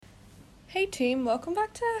Hey team, welcome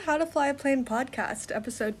back to How to Fly a Plane podcast,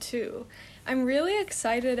 episode 2. I'm really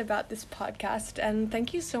excited about this podcast and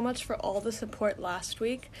thank you so much for all the support last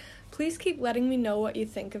week. Please keep letting me know what you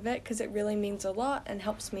think of it because it really means a lot and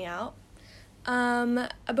helps me out.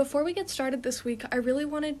 Before we get started this week, I really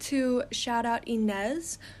wanted to shout out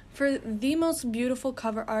Inez for the most beautiful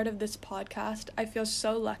cover art of this podcast. I feel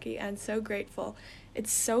so lucky and so grateful.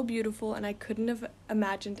 It's so beautiful and I couldn't have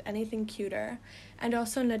imagined anything cuter. And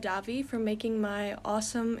also Nadavi for making my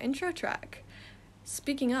awesome intro track.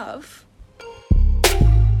 Speaking of...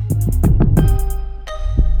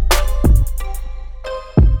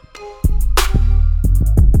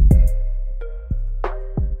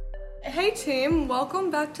 Hey team, welcome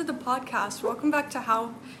back to the podcast. Welcome back to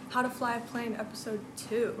How to Fly a Plane episode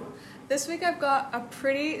 2. This week I've got a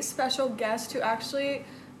pretty special guest who actually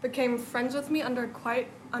became friends with me under quite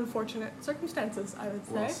unfortunate circumstances, I would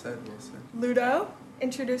say. Well said. Ludo,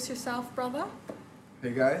 introduce yourself, brother.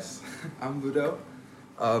 Hey guys, I'm Ludo.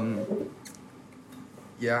 I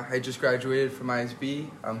just graduated from ISB.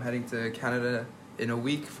 I'm heading to Canada in a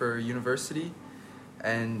week for university.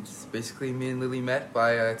 And basically me and Lily met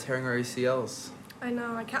by tearing our ACLs. I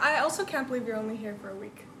know, I also can't believe you're only here for a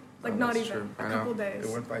week. Not even, true. a couple days.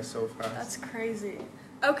 It went by so fast. That's crazy.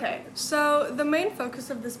 Okay, so the main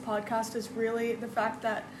focus of this podcast is really the fact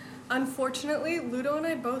that, unfortunately, Ludo and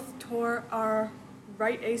I both tore our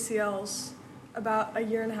right ACLs about a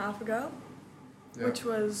year and a half ago, which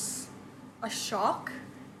was a shock,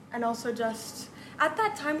 and also just, at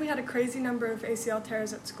that time we had a crazy number of ACL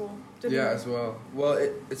tears at school, didn't we? Yeah, as well. Well,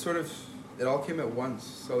 it all came at once,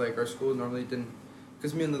 so like our school normally didn't,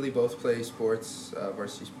 because me and Lily both play sports,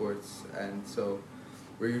 varsity sports, and so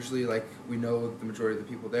we're usually, we know the majority of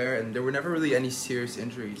the people there, and there were never really any serious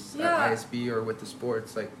injuries at ISB or with the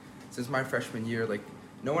sports. Since my freshman year,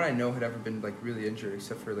 no one I know had ever been, really injured,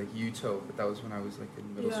 except for, Yuto, but that was when I was, in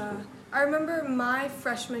middle school. I remember my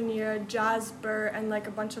freshman year, Jazz Burr and,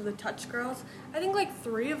 a bunch of the touch girls, I think,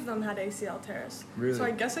 3 of them had ACL tears. Really? So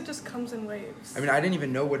I guess it just comes in waves. I mean, I didn't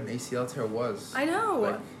even know what an ACL tear was. I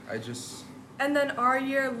know. And then our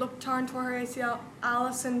year, Luktarn tore her ACL,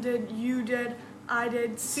 Allison did, you did, I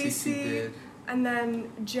did, Cece did, and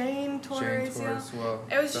then Jane tore her ACL. Tore as well.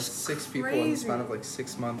 It was That's just 6 crazy. people in the span of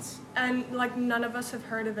 6 months. And none of us have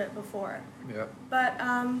heard of it before. Yeah. But do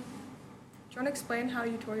you want to explain how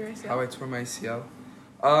you tore your ACL? How I tore my ACL?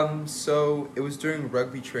 So it was during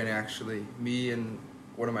rugby training actually. Me and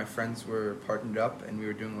one of my friends were partnered up and we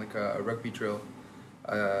were doing a rugby drill.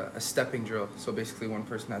 A stepping drill. So basically one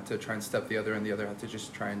person had to try and step the other and the other had to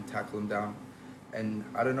just try and tackle him down. And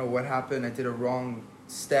I don't know what happened. I did a wrong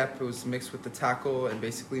step. It was mixed with the tackle and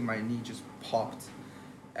basically my knee just popped.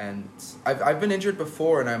 And I've been injured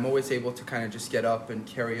before and I'm always able to kind of just get up and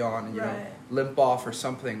carry on and, limp off or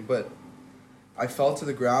something. But I fell to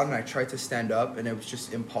the ground and I tried to stand up and it was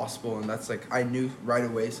just impossible. And that's I knew right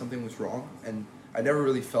away something was wrong. And I never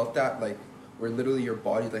really felt that, where literally your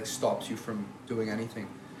body stops you from doing anything.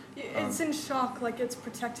 It's in shock, it's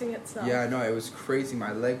protecting itself. Yeah, no, it was crazy.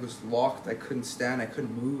 My leg was locked. I couldn't stand. I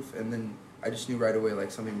couldn't move. And then I just knew right away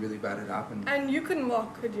something really bad had happened. And you couldn't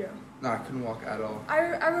walk, could you? No, I couldn't walk at all.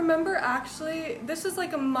 I remember actually, this is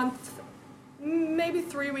a month, maybe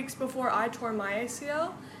 3 weeks before I tore my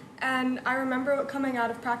ACL. And I remember coming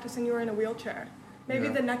out of practice and you were in a wheelchair. Maybe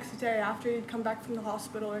the next day after you'd come back from the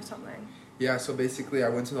hospital or something. Yeah, so basically I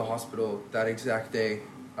went to the hospital that exact day.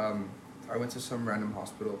 I went to some random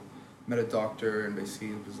hospital, met a doctor, and basically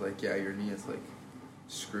he was like, yeah, your knee is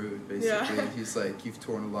screwed, basically. Yeah. He's like, you've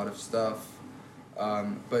torn a lot of stuff.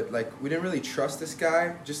 But we didn't really trust this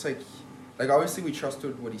guy, just obviously we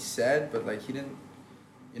trusted what he said, but he didn't,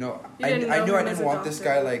 I knew I didn't want this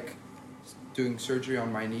guy doing surgery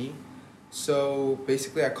on my knee. So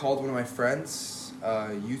basically I called one of my friends,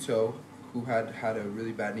 Yuto, who had a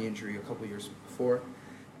really bad knee injury a couple years before,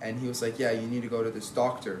 and he was like, yeah, you need to go to this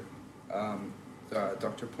doctor,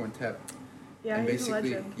 Dr. Pointep. Yeah, and he's a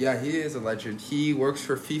legend. Yeah, he is a legend. He works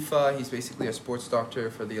for FIFA. He's basically a sports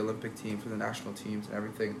doctor for the Olympic team, for the national teams and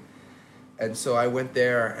everything. And so I went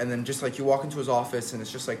there, and then just you walk into his office, and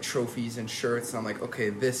it's just trophies and shirts, and I'm like, okay,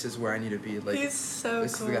 this is where I need to be. He's so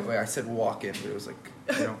this cool. Is I said walk in, but it was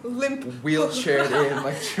limp, wheelchaired in,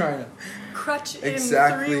 trying to crutch in,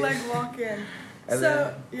 exactly. 3-leg walk in. And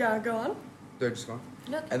so go on. They're just gone.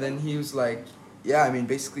 No, and then he was like, yeah, I mean,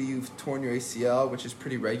 basically you've torn your ACL, which is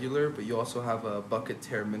pretty regular, but you also have a bucket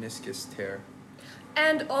tear, meniscus tear.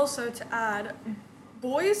 And also to add,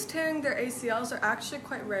 boys tearing their ACLs are actually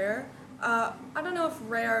quite rare. I don't know if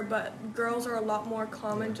rare, but girls are a lot more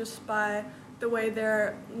common just by the way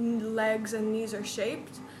their legs and knees are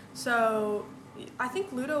shaped. So I think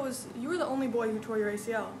you were the only boy who tore your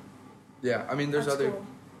ACL. Yeah, I mean, there's at other. school.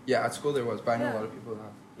 Yeah, at school there was, but I know Yeah. a lot of people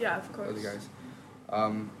have. Yeah, of course. Other guys.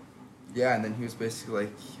 Yeah, and then he was basically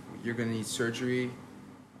like, you're gonna need surgery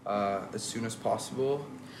as soon as possible.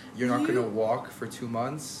 You're not gonna walk for 2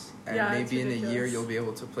 months, and Yeah, it's maybe in a year ridiculous. you'll be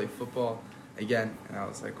able to play football again. And I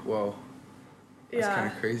was like, whoa, that's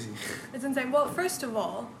kind of crazy. It's insane. Well, first of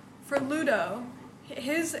all, for Ludo,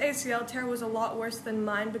 his ACL tear was a lot worse than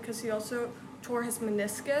mine because he also tore his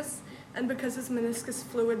meniscus, and because his meniscus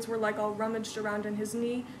fluids were like all rummaged around in his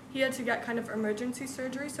knee, he had to get kind of emergency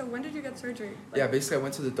surgery. So when did you get surgery? Yeah, basically I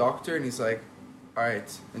went to the doctor and he's like, all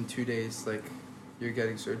right, in 2 days, like, you're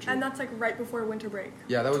getting surgery. And that's like right before winter break.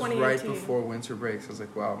 Yeah, that was right 2018. before winter break. So I was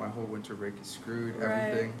like, wow, my whole winter break is screwed, Right.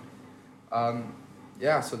 everything.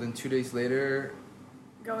 Yeah, so then 2 days later,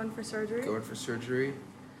 Going for surgery? going for surgery,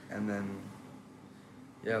 and then,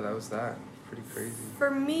 yeah, that was that. Pretty crazy.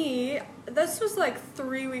 For me, this was like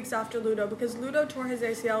 3 weeks after Ludo because Ludo tore his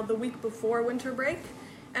ACL the week before winter break,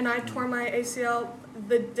 and I tore my ACL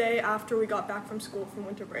the day after we got back from school from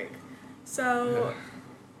winter break. So,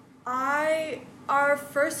 our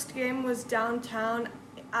first game was downtown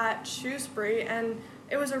at Shrewsbury, and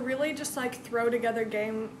it was a really just like throw together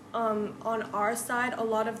game on our side. A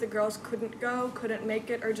lot of the girls couldn't make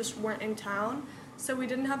it, or just weren't in town. So we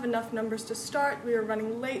didn't have enough numbers to start. We were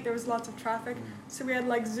running late. There was lots of traffic. So we had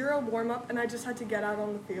like 0 warm-up, and I just had to get out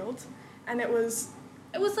on the field. And it was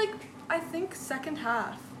like, I think, second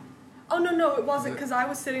half. Oh, no, it wasn't, because I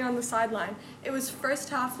was sitting on the sideline. It was first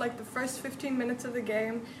half, like the first 15 minutes of the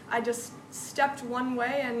game. I just stepped one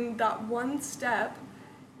way, and that one step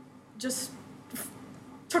just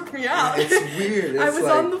took me out. It's weird. I It's was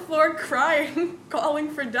like- on the floor crying, calling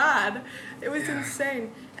for dad. It was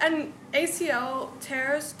insane. And ACL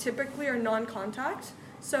tears typically are non-contact,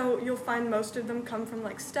 so you'll find most of them come from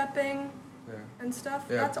like stepping Yeah. and stuff.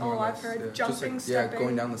 Yeah, That's more all or I've less, heard. yeah. Jumping, Just like, stepping.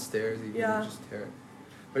 going down the stairs, even Yeah. just tear it.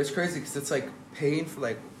 But it's crazy because it's like pain for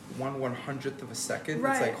like 1/100th of a second.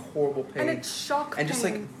 Right. It's like horrible pain. And it's shock And just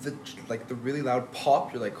pain. like the really loud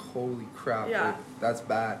pop, you're like, holy crap, Yeah. like, that's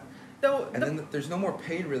bad. Though And then there's no more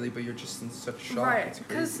pain really, but you're just in such shock. right, It's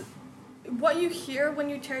because crazy. what you hear when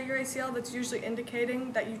you tear your ACL that's usually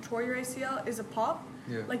indicating that you tore your ACL is a pop.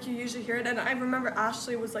 Yeah. Like you usually hear it, and I remember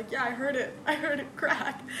Ashley was like, "Yeah, I heard it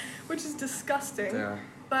crack," which is disgusting. Yeah.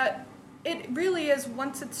 But it really is,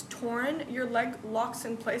 once it's torn, your leg locks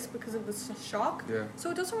in place because of the shock. Yeah. So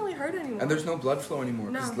it doesn't really hurt anymore. And there's no blood flow anymore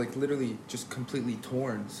because No. like literally just completely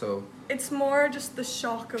torn. So It's more just the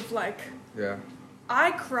shock of like, yeah.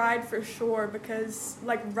 I cried for sure because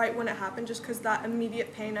like right when it happened, just because that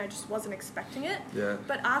immediate pain, I just wasn't expecting it. Yeah.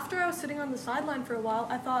 But after I was sitting on the sideline for a while,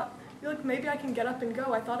 I thought, like, maybe I can get up and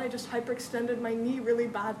go. I thought I just hyperextended my knee really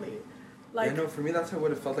badly. Like, yeah, no, for me that's how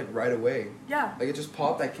what it felt like right away. yeah. Like it just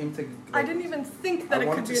popped. I came to. Like, I didn't even think that I it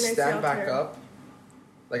wanted could to be an ACL stand back tear. up.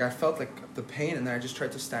 Like I felt like the pain, and then I just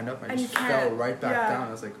tried to stand up, and I And you just fell can't, right back yeah. down.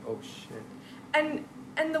 I was like, oh shit.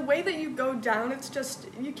 And the way that you go down, it's just,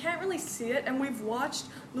 you can't really see it. And we've watched,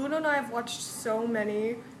 Luna and I have watched so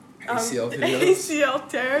many ACL videos. ACL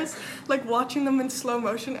tears, like watching them in slow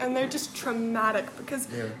motion, and they're just traumatic because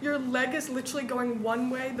Yeah. your leg is literally going one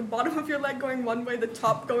way, the bottom of your leg going one way, the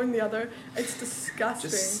top going the other. It's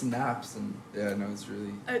disgusting. Just snaps and yeah, no, it's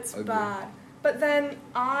really. It's ugly. bad. But then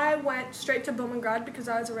I went straight to Bumrungrad because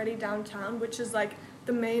I was already downtown, which is like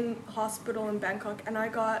the main hospital in Bangkok, and I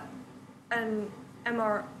got an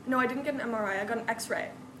MRI. No, I didn't get an MRI. I got an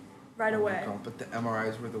X-ray right Oh my away. God, but the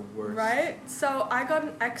MRIs were the worst. Right? So I got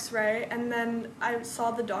an X-ray, and then I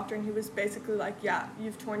saw the doctor, and he was basically like, yeah,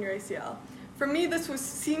 you've torn your ACL. For me, this was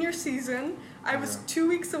senior season. I was Yeah. 2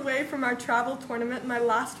 weeks away from our travel tournament, my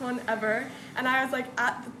last one ever, and I was like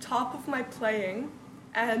at the top of my playing,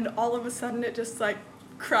 and all of a sudden it just like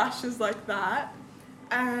crashes like that.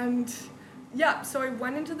 And yeah, so I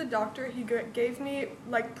went into the doctor. He gave me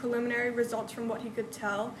like preliminary results from what he could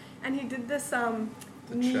tell, and he did this The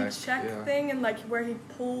knee check yeah. thing, and like where he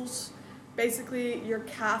pulls basically your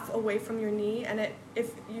calf away from your knee, and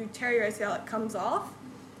if you tear your ACL, it comes off.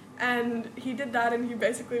 And he did that, and he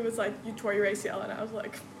basically was like, you tore your ACL, and I was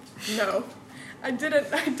like, no, I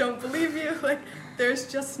didn't. I don't believe you. Like,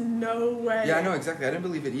 there's just no way. Yeah, I know exactly. I didn't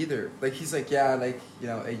believe it either. Like he's like, yeah, like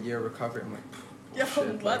a year recovery. I'm like, Yo, shit,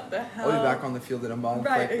 what like, the hell? I'll be back on the field in a month.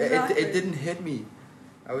 Right, like exactly. it didn't hit me.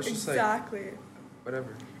 I was just like, Exactly.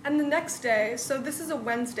 whatever. And the next day, so this is a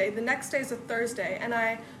Wednesday, the next day is a Thursday, and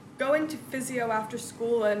I go into physio after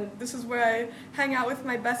school, and this is where I hang out with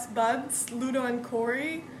my best buds, Ludo and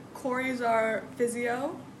Corey. Corey's our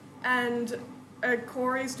physio, and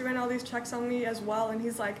Corey's doing all these checks on me as well, and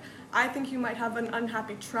he's like, I think you might have an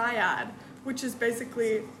unhappy triad, which is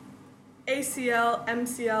basically ACL,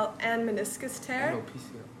 MCL, and meniscus tear. No,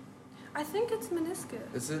 PCL. I think it's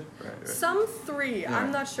meniscus. Is it? Right. Some three. Yeah.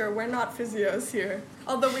 I'm not sure. We're not physios here,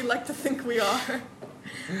 although we like to think we are.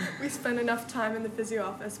 We spend enough time in the physio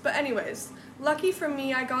office. But anyways, lucky for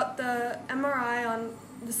me, I got the MRI on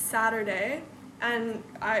the Saturday, and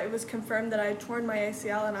it was confirmed that I had torn my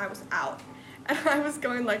ACL and I was out. And I was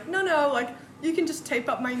going like, no, like, you can just tape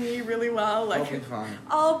up my knee really well. Like, I'll be fine.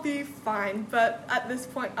 I'll be fine. But at this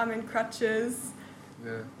point, I'm in crutches.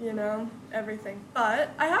 Yeah. You know, everything.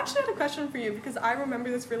 But I actually had a question for you because I remember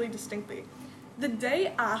this really distinctly. The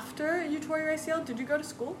day after you tore your ACL, did you go to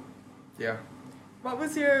school? Yeah. What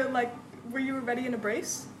was your, like, were you already in a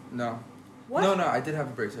brace? No. What? No, I did have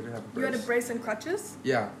a brace. You had a brace and crutches?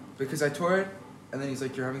 Yeah, because I tore it, and then he's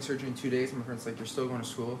like, you're having surgery in 2 days. My friend's like, you're still going to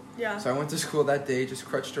school. Yeah. So I went to school that day, just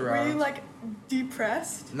crutched around. Were you, like,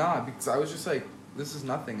 depressed? Nah, because I was just like, this is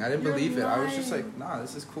nothing. I didn't You're believe it. I was just lying. like, nah,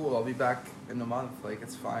 this is cool. I'll be back in a month. Like,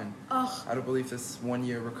 it's fine. Ugh. I don't believe this 1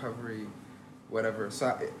 year recovery, whatever.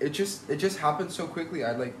 So it just happened so quickly.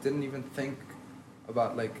 I like didn't even think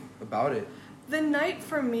about it. The night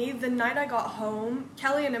for me, the night I got home,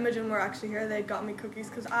 Kelly and Imogen were actually here. They got me cookies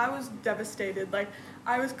because I was devastated. Like,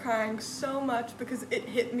 I was crying so much because it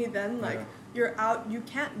hit me then. Like, Yeah. You're out, you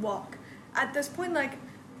can't walk. At this point, like,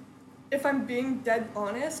 if I'm being dead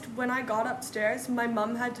honest, when I got upstairs, my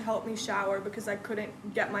mom had to help me shower because I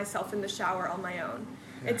couldn't get myself in the shower on my own.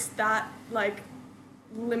 Yeah. It's that, like,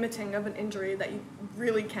 limiting of an injury that you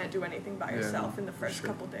really can't do anything by Yeah, yourself in the for first sure.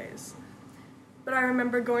 couple days. But I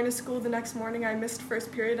remember going to school the next morning, I missed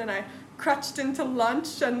first period and I crutched into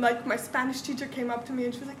lunch and like my Spanish teacher came up to me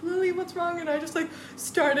and she was like, Lily, what's wrong? And I just like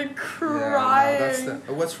started crying. Yeah,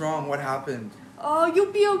 no, what's wrong? What happened? Oh,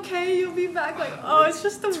 you'll be okay, you'll be back. Like, oh, it's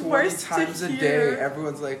just the 20 worst times to a hear. day,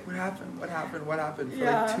 everyone's like, what happened? What happened? What happened? For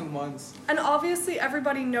Yeah. like 2 months. And obviously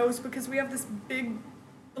everybody knows because we have this big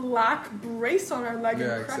black brace on our leg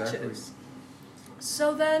Yeah, and crutches. exactly.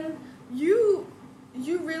 So then you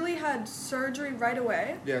really had surgery right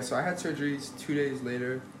away, Yeah, so I had surgeries 2 days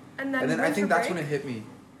later. and then And then I winter think that's break? when it hit me.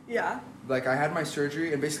 Yeah. Like, I had my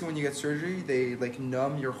surgery, and basically when you get surgery, they, like,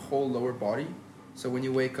 numb your whole lower body. So when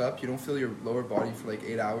you wake up, you don't feel your lower body for, like,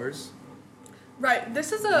 8 hours. Right.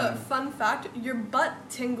 This is a fun fact. Your butt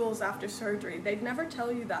tingles after surgery. They'd never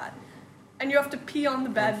tell you that. And you have to pee on the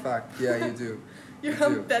bed. In fact, yeah, you do. You're you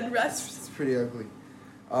on do. bed rest. It's pretty ugly.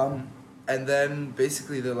 And then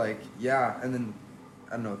basically they're like, yeah, and then,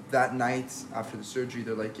 I don't know, that night after the surgery,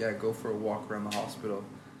 they're like, yeah, go for a walk around the hospital.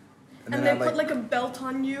 And then they I, put like a belt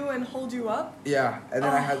on you and hold you up. yeah, and then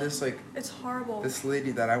I Oh. had this, like, It's horrible. this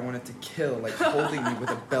lady that I wanted to kill, like, holding me with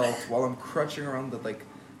a belt while I'm crutching around the, like,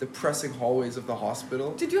 depressing hallways of the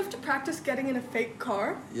hospital. Did you have to practice getting in a fake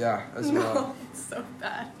car? Yeah, as well. No, it's so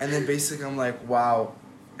bad. And then basically I'm like, wow.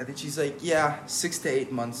 And then she's like, yeah, 6 to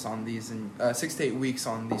 8 months on these, and 6 to 8 weeks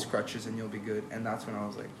on these crutches, and you'll be good. And that's when I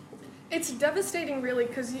was like, It's devastating, really,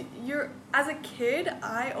 because you're, as a kid,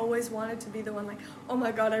 I always wanted to be the one like, oh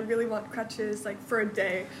my god, I really want crutches, like, for a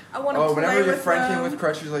day. I want to oh, play whenever your with friend them. came with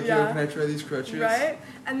crutches, like, Yeah. yo, can I try these crutches? Right?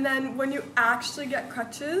 And then when you actually get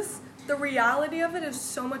crutches, the reality of it is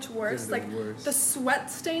so much worse. They're Like, the worst. the sweat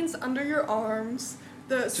stains under your arms,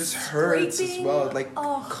 the It just hurts as scraping. well. It, like,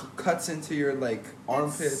 Oh. cuts into your, like,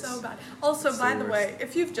 armpits. It's so bad. Also, It's by the the worst. way,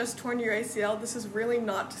 if you've just torn your ACL, this is really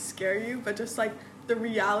not to scare you, but just like the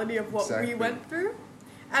reality of what Exactly. we went through.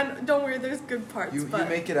 And don't worry, there's good parts. You but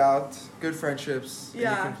make it out, good friendships, and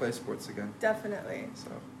Yeah. you can play sports again. definitely.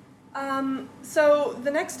 So, So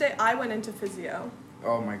the next day, I went into physio,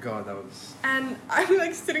 oh my god, that was... and I'm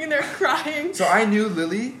like sitting in there crying. So I knew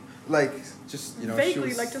Lily, like, just, you know, she Vaguely,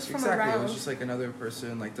 was... like, just from exactly, it around. was just, like, another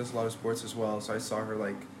person, like, does a lot of sports as well. So I saw her,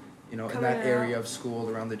 like, you know, in Coming that area out. of school,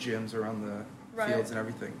 around the gyms, around the Right. fields and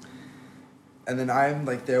everything. And then I'm,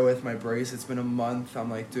 like, there with my brace. It's been a month. I'm,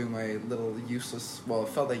 like, doing my little useless... Well, it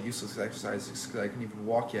felt like useless exercises because I couldn't even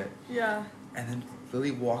walk yet. Yeah. And then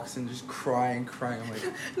Lily walks in just crying. I'm like...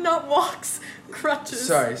 Not walks, crutches.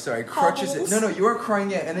 Sorry. Crutches. Hobbles. No, you are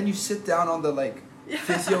crying yet. And then you sit down on the, like, Yeah.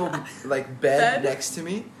 physio, like, bed Bed? next to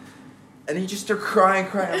me. And you just start crying.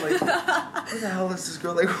 I'm like, what the hell is this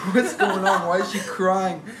girl? Like, what's going on? Why is she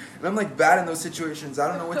crying? And I'm, like, bad in those situations. I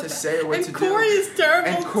don't know what to say or what And to Corey do. is terrible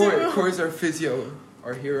And too. Corey's our phio,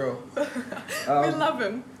 our hero. We Um, love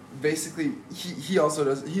him. Basically, he also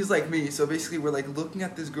does. He's like me. So basically, we're, like, looking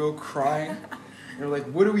at this girl crying. And we're like,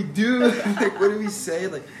 what do we do? Like, what do we say?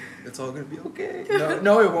 Like, it's all going to be okay.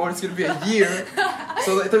 No, it won't. It's going to be a year.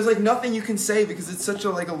 So, like, there's, like, nothing you can say because it's such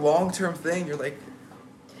a, like, a long-term thing. You're like...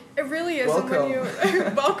 It really is. And when you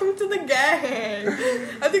welcome to the gang.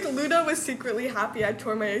 I think Ludo was secretly happy I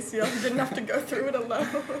tore my ACL. He didn't have to go through it alone.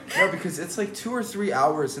 No, because it's like 2 or 3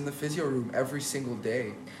 hours in the physio room every single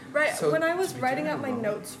day. Right. So when I was writing out my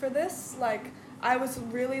notes for this, like, I was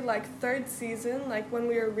really, like, third season, like, when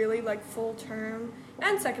we were really, like, full term,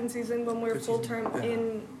 and second season when we were full term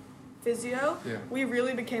in physio, we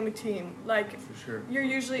really became a team. Like, for sure. You're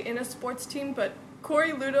usually in a sports team, but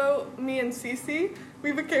Corey, Ludo, me, and Cece,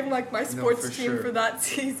 we became, like, my sports team for that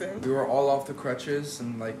season. We were all off the crutches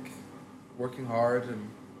and, like, working hard. And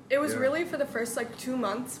it was really, for the first, like, 2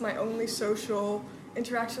 months, my only social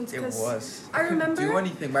interactions. It was. I remember. Couldn't do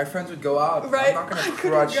anything. My friends would go out. Right. I'm not going to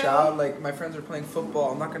crutch out. Like, my friends are playing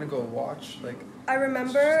football. I'm not going to go watch. Like, I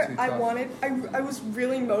remember I was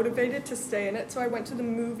really motivated to stay in it, so I went to the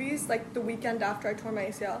movies, like, the weekend after I tore my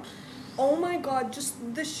ACL. Oh my god,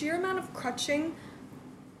 just the sheer amount of crutching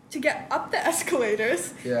to get up the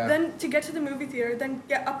escalators, then to get to the movie theater, then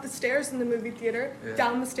get up the stairs in the movie theater,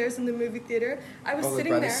 down the stairs in the movie theater. I was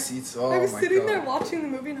sitting there. I was sitting there watching the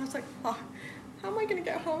movie, and I was like, oh, how am I gonna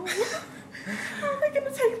get home? How am I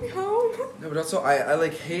gonna take me home? No, but also I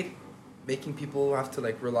like hate making people have to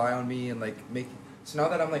like rely on me and like make. So now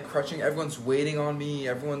that I'm like crutching, everyone's waiting on me.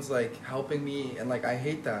 Everyone's like helping me, and like I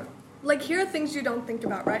hate that. Like, here are things you don't think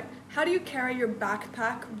about, right? How do you carry your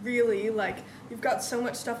backpack, really? Like, you've got so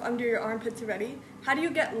much stuff under your armpits already. How do you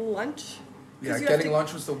get lunch? Yeah, getting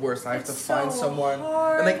lunch was the worst. I have to find someone.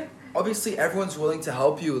 Hard. And, like, obviously, everyone's willing to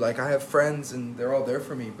help you. Like, I have friends, and they're all there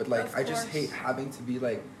for me. But, like, I just hate having to be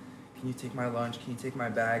like, can you take my lunch? Can you take my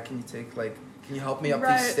bag? Can you take, like, can you help me up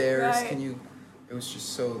these stairs? Can you... It was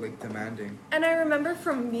just so, like, demanding. And I remember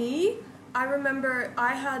for me, I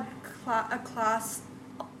had a class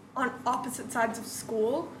on opposite sides of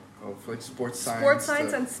school. Oh, for like sports science. Sports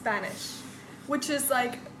science and Spanish, which is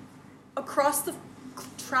like across the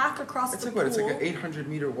track, across the pool. It's like an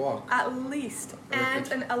 800-meter walk. At least. And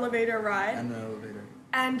an elevator ride. And an elevator.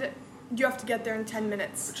 And you have to get there in 10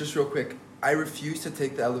 minutes. Just real quick, I refused to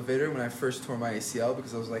take the elevator when I first tore my ACL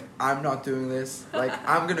because I was like, I'm not doing this. Like,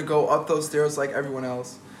 I'm going to go up those stairs like everyone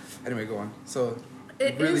else. Anyway, go on. So...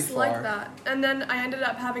 It really is like that. And then I ended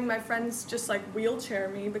up having my friends just like wheelchair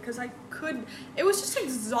me because it was just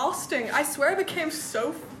exhausting. I swear I became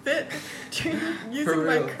so fit using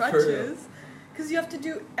my crutches because you have to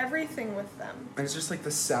do everything with them. And it's just like the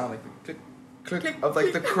sound, like the click of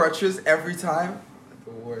like the crutches every time. The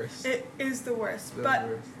worst. It is the worst.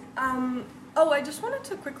 I just wanted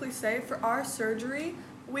to quickly say for our surgery,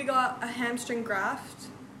 we got a hamstring graft.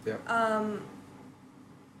 Yeah.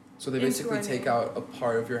 So they basically take out a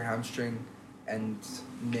part of your hamstring and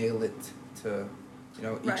nail it to,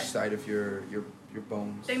 each side of your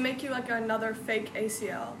bones. They make you like another fake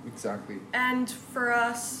ACL. Exactly. And for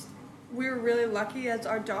us, we were really lucky as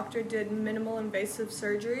our doctor did minimal invasive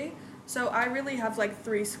surgery. So I really have like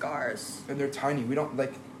 3 scars. And they're tiny. We don't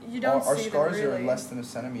like. Our scars are less than a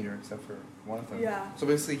centimeter except for one of them. Yeah. So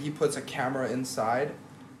basically, he puts a camera inside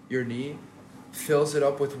your knee, fills it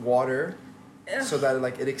up with water. So that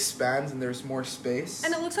like it expands and there's more space.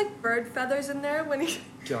 And it looks like bird feathers in there when he.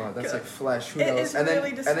 God, that's like flesh. Who knows? It is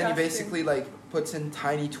really disgusting. And then he basically like puts in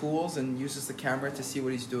tiny tools and uses the camera to see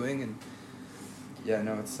what he's doing and. Yeah,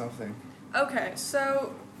 no, it's something. Okay,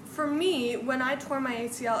 so for me, when I tore my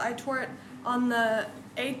ACL, I tore it on the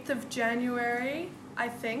 8th of January, I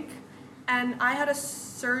think, and I had a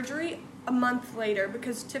surgery a month later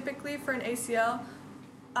because typically for an ACL.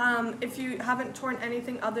 If you haven't torn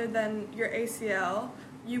anything other than your ACL,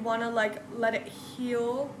 you want to like let it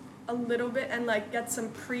heal a little bit and like get some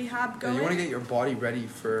prehab going. Yeah, you want to get your body ready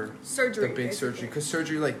for surgery, the big surgery, because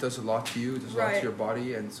surgery like does a lot to you, does a lot to your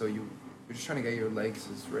body, and so you're just trying to get your legs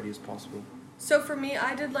as ready as possible. So for me,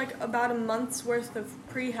 I did like about a month's worth of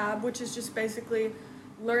prehab, which is just basically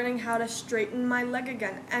learning how to straighten my leg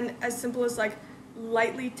again, and as simple as like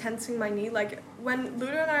lightly tensing my knee. Like when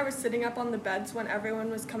Ludo and I were sitting up on the beds when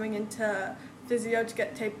everyone was coming into physio to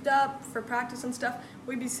get taped up for practice and stuff,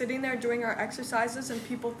 we'd be sitting there doing our exercises and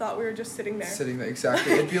people thought we were just sitting there.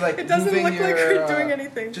 Exactly. It'd be like it doesn't look like we're doing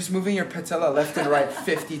anything. Just moving your patella left and right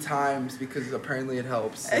 50 times because apparently it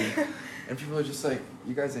helps. And people are just like,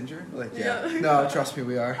 you guys injured? Like, yeah. No, trust me,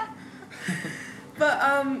 we are.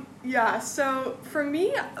 But, so for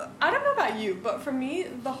me, I don't know about you, but for me,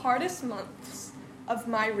 the hardest months of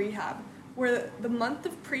my rehab were the month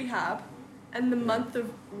of prehab and the month of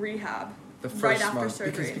rehab. The first right after month,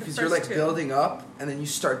 surgery. Because you're like building up and then you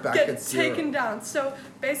start back at zero. Get taken down. So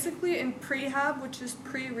basically in prehab, which is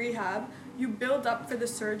pre-rehab, you build up for the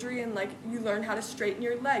surgery and like you learn how to straighten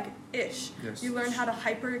your leg-ish. Yes. You learn how to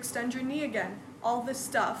hyperextend your knee again. All this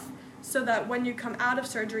stuff. so that when you come out of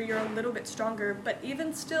surgery, you're a little bit stronger. But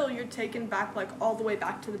even still, you're taken back, like, all the way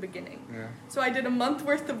back to the beginning. Yeah. So I did a month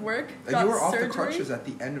worth of work, And got you were off surgery. the crutches at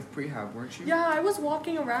the end of prehab, weren't you? Yeah, I was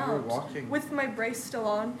walking around. You were walking. With my brace still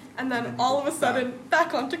on, and then you all go of a sudden,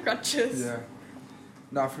 back onto crutches. Yeah.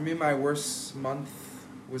 No, for me, my worst month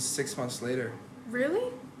was 6 months later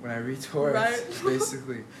Really? when I retore Right. it,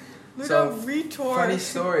 basically. Ludo So, retore. Funny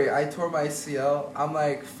story, I tore my ACL. I'm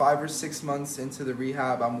like 5 or 6 months into the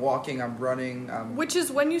rehab. I'm walking, I'm running. Which is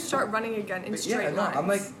when you start running again in But straight yeah, no, lines. I'm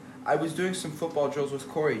like, I was doing some football drills with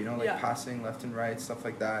Corey, you know, like Yeah. passing left and right, stuff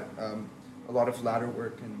like that. A lot of ladder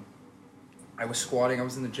work, and I was squatting. I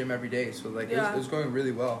was in the gym every day, so like Yeah. it was going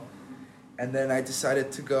really well. And then I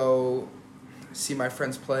decided to go see my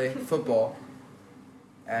friends play football,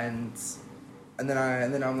 and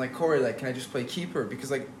then I'm like, Corey, like, can I just play keeper? Because,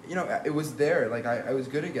 like, you know, it was there. Like, I was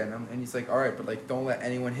good again. And he's like, all right, but, like, don't let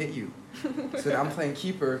anyone hit you. So then I'm playing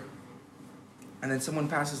keeper, and then someone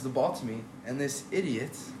passes the ball to me, and this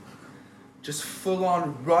idiot just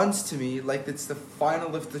full-on runs to me like it's the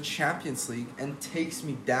final of the Champions League and takes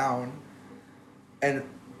me down. And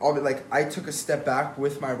I'll be like, I took a step back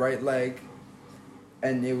with my right leg,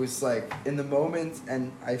 and it was like in the moment,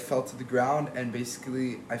 and I fell to the ground, and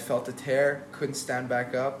basically I felt a tear, couldn't stand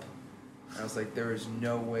back up. And I was like, there is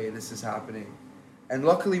no way this is happening. And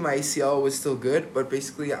luckily my ACL was still good, but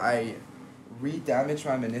basically I re-damaged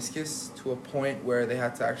my meniscus to a point where they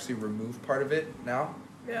had to actually remove part of it now.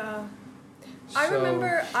 Yeah. I So-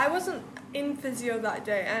 remember I wasn't in physio that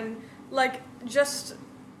day, and like just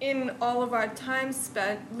in all of our time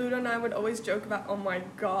spent, Ludo and I would always joke about, oh my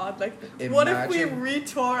god, like what if we Imagine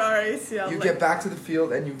retore our ACL? You like, get back to the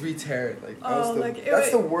field and you re-tear it. Like, that was Oh, the, like, it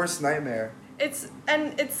that's wa- the worst nightmare. it's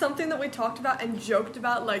something that we talked about and joked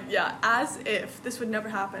about, like, yeah, as if this would never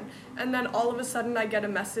happen. And then all of a sudden I get a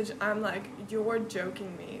message, I'm like, you're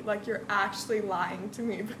joking me. Like, you're actually lying to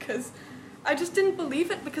me, because I just didn't believe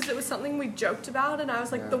it, because it was something we joked about, and I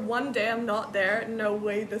was like, Yeah. the one day I'm not there, no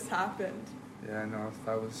way this happened. Yeah, no,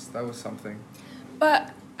 that was something.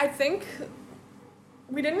 But I think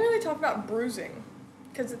we didn't really talk about bruising,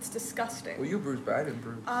 because it's disgusting. Well, you bruised bad and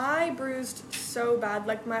bruised. I bruised so bad.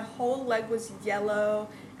 Like, my whole leg was yellow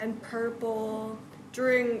and purple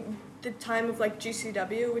during the time of, like,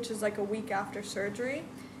 GCW, which is, like, a week after surgery.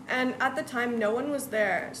 And at the time, no one was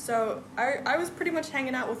there. So I was pretty much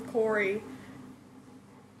hanging out with Corey.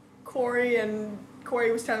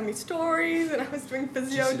 Corey was telling me stories, and I was doing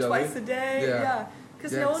physio GCW? twice a day. Yeah.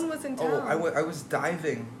 Because Yeah, no it's- one was in town. Oh, I was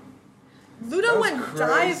diving. Ludo That was went crazy.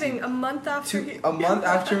 diving a month after he... A month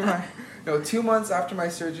after my... No, 2 months after my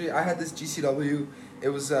surgery, I had this GCW. It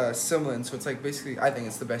was Simlin, so it's like basically, I think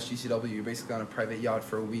it's the best GCW. You're basically on a private yacht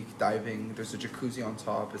for a week diving. There's a jacuzzi on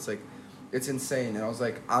top. It's like, it's insane. And I was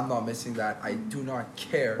like, I'm not missing that. I do not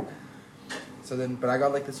care. So then, but I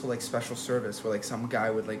got like this whole like special service where like some guy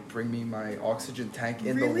would like bring me my oxygen tank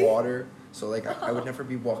in Really? the water. So like I would never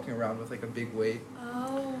be walking around with like a big weight.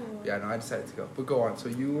 Oh. Yeah, no, I decided to go. But go on. So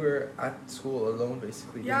you were at school alone,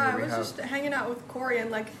 basically. Yeah, doing I the was rehab. just hanging out with Corey,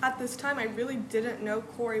 and like at this time, I really didn't know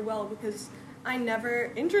Corey well because I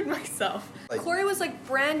never injured myself. Like- Corey was like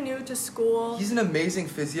brand new to school. He's an amazing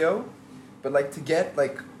physio, but like to get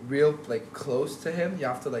like real like close to him, you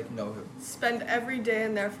have to like know him. Spend every day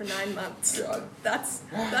in there for 9 months. God. That's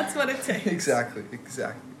what it takes. Exactly.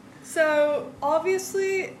 So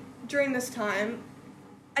obviously, during this time,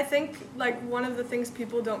 I think like one of the things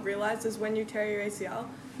people don't realize is when you tear your ACL,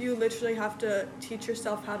 you literally have to teach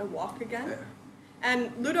yourself how to walk again. Yeah.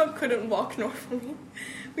 And Ludo couldn't walk normally.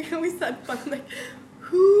 We always had fun, like,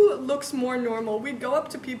 who looks more normal? We'd go up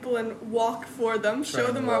to people and walk for them, show Try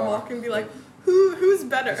them and our walk. walk, and be like, who's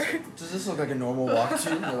better? Does this look like a normal walk to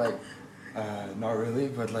you? You're like, not really,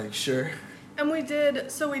 but like sure. And we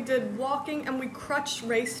did walking, and we crutch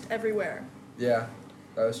raced everywhere. Yeah,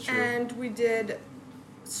 that was true. And we did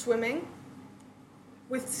swimming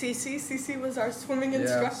with Cece. Cece was our swimming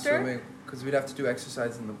instructor. Yeah, swimming, because we'd have to do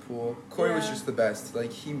exercise in the pool. Corey was Yeah. just the best.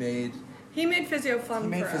 Like he made physio fun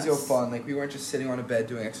for physio us. fun. Like we weren't just sitting on a bed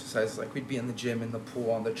doing exercises. Like we'd be in the gym, in the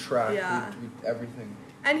pool, on the track. Yeah. We'd everything.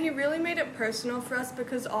 And he really made it personal for us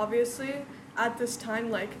because obviously at this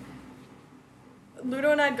time, like,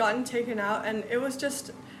 Ludo and I had gotten taken out, and it was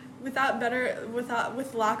just, with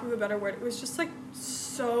lack of a better word, it was just like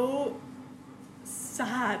so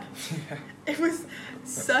sad. Yeah. It was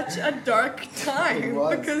such a dark time It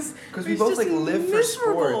was. because we it was both just like live for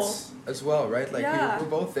miserable. sports as well, right? Like Yeah. we're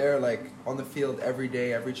both there, like on the field every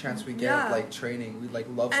day, every chance we get, Yeah. like training. We like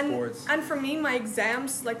love sports. And for me, my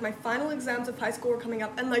exams, like my final exams of high school were coming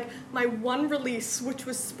up, and like my one release, which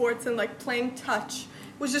was sports and like playing touch,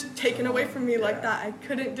 was just taken away from me like Yeah. that. I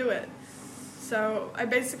couldn't do it. So I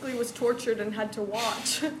basically was tortured and had to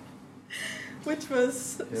watch, which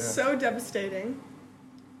was so devastating.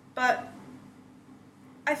 But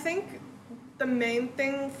I think the main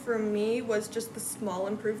thing for me was just the small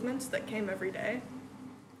improvements that came every day.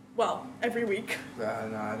 Well, every week. No,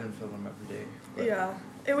 I didn't feel them every day. But Yeah.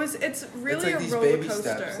 It's really like a these roller baby coaster.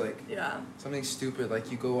 steps, like yeah. something stupid,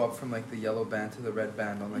 like you go up from like the yellow band to the red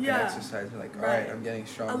band on like Yeah. an exercise. You're like, all Right. right, I'm getting A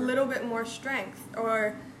stronger. little bit more strength,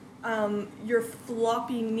 or your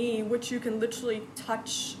floppy knee, which you can literally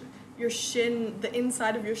touch your shin, the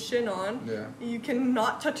inside of your shin on. Yeah. You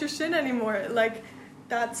cannot touch your shin anymore. Like,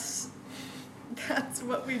 that's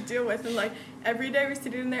what we deal with. And like every day we're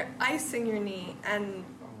sitting in there icing your knee and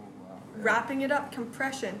Oh wow. Yeah. wrapping it up,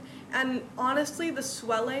 compression. And honestly, the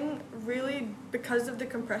swelling really, because of the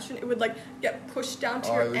compression, it would like get pushed down to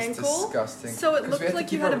Oh, your it was ankle. disgusting. So it 'Cause we looked had to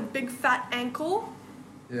like you keep had our- a big fat ankle.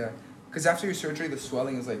 Yeah. Because after your surgery, the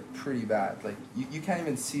swelling is like pretty bad. Like you can't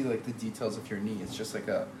even see like the details of your knee. It's just like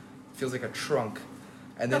feels like a trunk.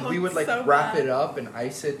 And then Oh, we would like so wrap bad. it up and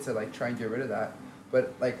ice it to like try and get rid of that.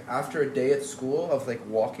 But like after a day at school of like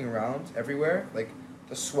walking around everywhere, like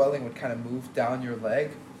the swelling would kind of move down your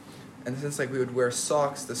leg. And since like we would wear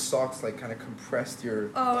socks, the socks like kind of compressed your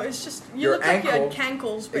Oh, it's just, you Your look like you had ankle.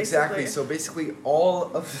 cankles, basically. Exactly. So basically, all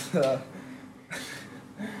of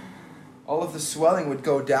the swelling would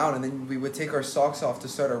go down, and then we would take our socks off to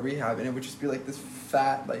start our rehab, and it would just be like this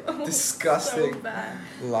fat, like Oh, disgusting so bad.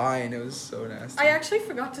 line. It was so nasty. I actually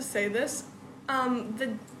forgot to say this.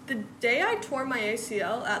 The day I tore my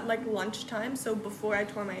ACL at like lunchtime, so before I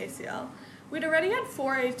tore my ACL, we'd already had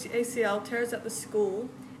 4 ACL tears at the school.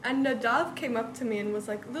 And Nadav came up to me and was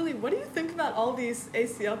like, Lily, what do you think about all these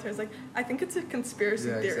ACL tears? Like, I think it's a conspiracy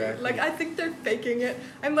Yeah, theory. exactly. Like, I think they're faking it.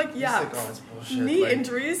 I'm like, It's yeah, like, oh, it's bullshit. knee Like,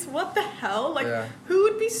 injuries? What the hell? Like, Yeah. who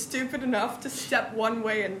would be stupid enough to step one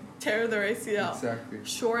way and tear their ACL? Exactly.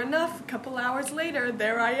 Sure enough, a couple hours later,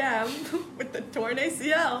 there I am with the torn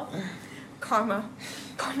ACL. Karma.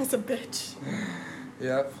 Karma's a bitch.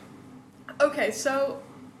 Yep. Okay, so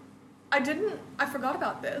I forgot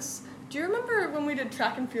about this. Do you remember when we did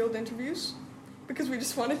track and field interviews? Because we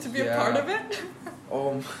just wanted to be a part Yeah. of it?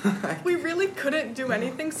 Oh my. We really couldn't do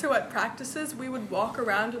anything, so at practices, we would walk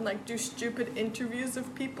around and like do stupid interviews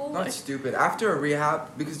of people. Not Like, stupid. After a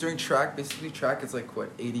rehab, because during track, basically track is like what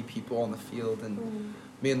 80 people on the field, and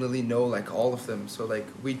me and Lily know like all of them. So like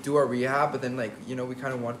we do our rehab, but then like we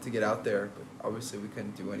kind of wanted to get out there, but obviously we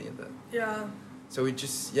couldn't do any of that. yeah. So we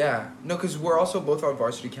just because we're also both on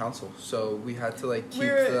varsity council, so we had to like We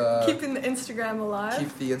were keeping the Instagram alive.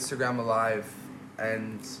 keep the Instagram alive,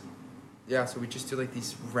 and so we just do like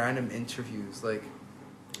these random interviews, like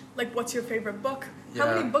Like, what's your favorite book? How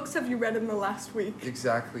Yeah. many books have you read in the last week?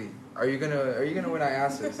 exactly. Are you gonna win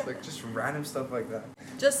IASIS? Like just random stuff like that.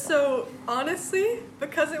 Just so, honestly,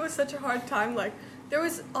 because it was such a hard time, like, there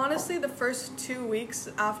was, honestly, the first 2 weeks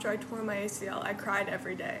after I tore my ACL, I cried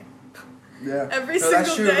every day. Yeah. Every That's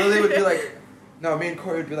single true. day. Lily would be like, no, me and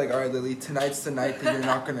Corey would be like, all right, Lily, tonight's the night that you're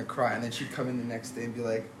not gonna cry, and then she'd come in the next day and be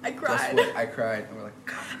like, I guess cried. what? I cried, and we're like,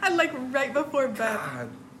 And, like, right before bed. God.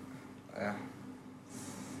 Yeah.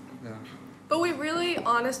 Yeah. But we really,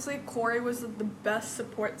 honestly, Corey was the best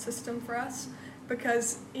support system for us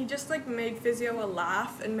because he just, like, made physio a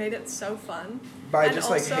laugh and made it so fun. By And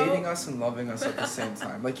just also- like hating us and loving us at the same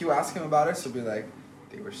time. Like you ask him about us, he'll be like,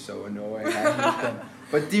 they were so annoying. I hate them.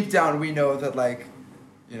 But deep down, we know that like,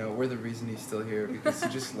 we're the reason he's still here because he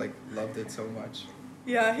just like loved it so much.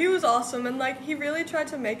 Yeah, he was awesome, and, like, he really tried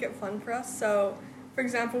to make it fun for us. So, for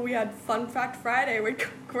example, we had Fun Fact Friday where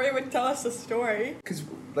Corey would tell us a story. Because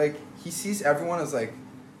like he sees everyone as like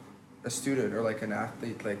a student or like an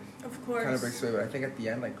athlete, like Of course. kind of breaks away. But I think at the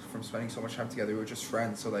end, like from spending so much time together, we were just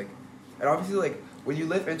friends. So like, and obviously like when you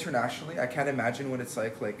live internationally, I can't imagine what it's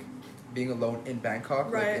like being alone in Bangkok.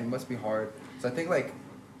 Right. Like it must be hard. So I think like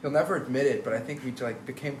he'll never admit it, but I think we like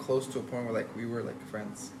became close to a point where like we were like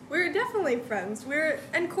friends. We were definitely friends.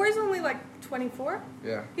 And Corey's only, like, 24.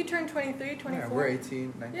 Yeah. He turned 23, 24. Yeah, we're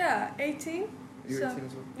 18, 19. Yeah, 18. You're So- 18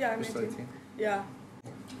 as well? Yeah, I'm You're still 18. Yeah.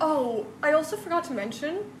 Oh, I also forgot to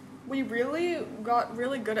mention, we really got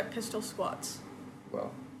really good at pistol squats.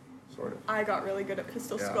 Well, sort of. I got really good at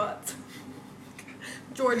pistol Yeah. squats.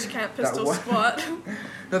 George can't That pistol one- squat.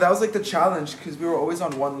 No, that was like the challenge because we were always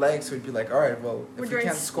on one leg, so we'd be like, all right, well, We're if we doing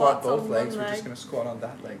can't squat squats on both one legs, we're just leg. gonna squat on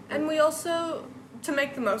that leg. And we also, to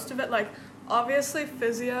make the most of it, like, obviously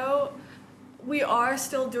physio, we are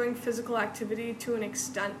still doing physical activity to an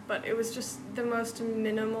extent, but it was just the most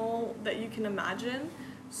minimal that you can imagine.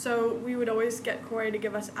 So we would always get Corey to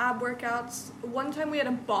give us ab workouts. One time we had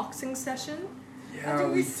a boxing session, Yeah, I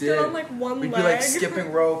think we stood did. on like one We'd leg. be like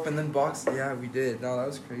skipping rope and then box. Yeah, we did. No, that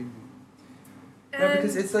was crazy. No,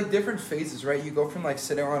 because it's like different phases, right? You go from like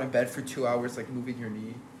sitting on a bed for 2 hours, like moving your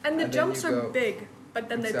knee. And the then jumps you are go- big, but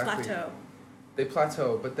then Exactly. they plateau. They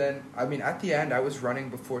plateau, but then I mean, at the end, I was running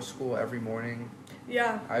before school every morning.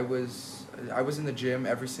 Yeah. I was in the gym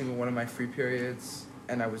every single one of my free periods,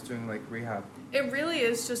 and I was doing like rehab. It really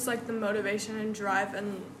is just like the motivation and drive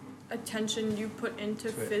and attention you put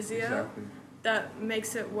into to it. physio Exactly. that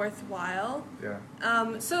makes it worthwhile.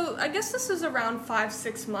 Yeah. So I guess this is around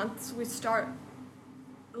 5-6 months. We start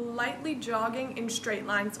lightly jogging in straight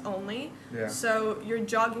lines only. Yeah. So you're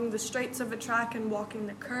jogging the straights of a track and walking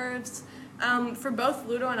the curves. For both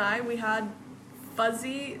Ludo and I, we had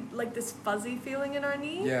this fuzzy feeling in our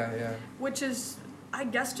knee. Yeah, yeah. Which is, I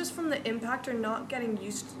guess, just from the impact or not being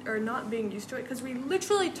used to it, because we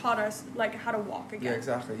literally taught us like how to walk again. Yeah,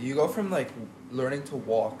 exactly. You go from like learning to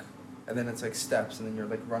walk, and then it's like steps, and then you're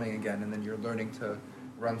like running again, and then you're learning to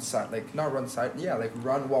run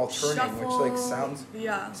run while turning, Shuffle, which like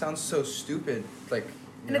yeah. sounds so stupid, like.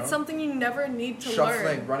 And it's something you never need to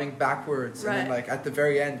shuffling, learn. running backwards, Right. and then like at the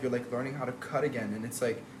very end, you're like learning how to cut again, and it's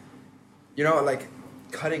like, you know, like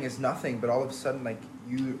cutting is nothing, but all of a sudden, like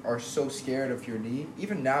you are so scared of your knee.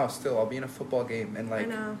 Even now, still, I'll be in a football game and like, I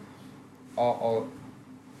know. I'll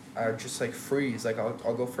just like freeze, like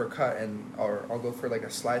I'll go for a cut or I'll go for like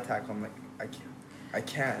a slide tackle. I'm like I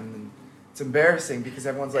can't, and then it's embarrassing because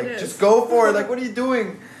everyone's like, just go for it, like what are you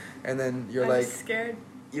doing? And then you're I'm like scared.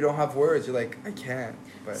 You don't have words. You're like, I can't.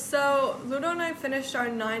 But So Ludo and I finished our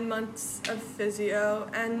 9 months of physio,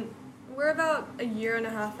 and we're about a year and a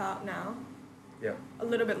half out now. yeah. A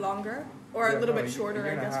little bit longer, or a little bit shorter,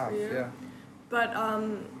 I guess, for you. Yeah. But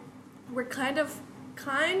we're kind of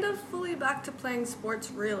fully back to playing sports,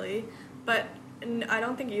 really. But I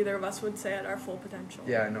don't think either of us would say at our full potential.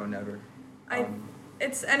 Yeah. No, never.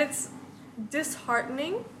 It's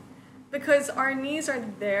disheartening. Because our knees are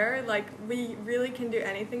there, like, we really can do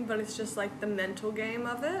anything, but it's just, like, the mental game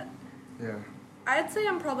of it. Yeah. I'd say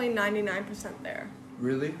I'm probably 99% there.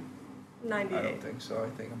 Really? 98. I don't think so. I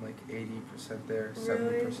think I'm like 80% there,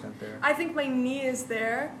 Really? 70% there. I think my knee is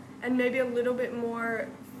there, and maybe a little bit more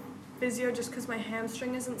physio just because my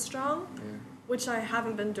hamstring isn't strong, Yeah. which I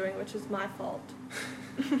haven't been doing, which is my fault.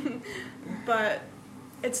 But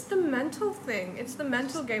it's the mental thing. It's the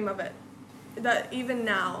mental game of it. That even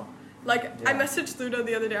now... Like, I Yeah. messaged Ludo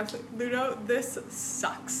the other day. I was like, Ludo, this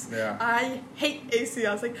sucks. Yeah. I hate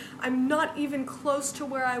ACLs. Like, I'm not even close to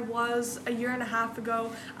where I was a year and a half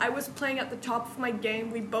ago. I was playing at the top of my game.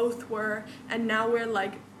 We both were. And now we're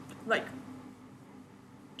like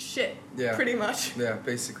shit. Yeah. Pretty much. Yeah,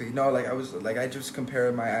 basically. No, I just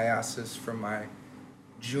compared my IASIS from my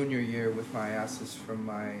junior year with my IASIS from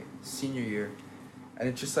my senior year. And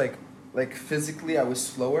it's just like physically I was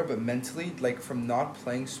slower, but mentally, like from not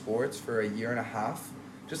playing sports for a year and a half,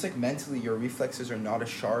 just like mentally your reflexes are not as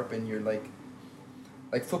sharp, and you're like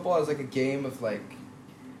football is like a game of like,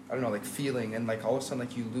 I don't know, like feeling, and like all of a sudden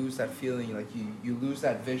like you lose that feeling, like you lose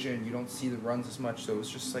that vision, you don't see the runs as much, so it's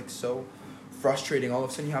just like so frustrating. All of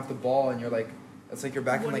a sudden you have the ball and you're like, it's like you're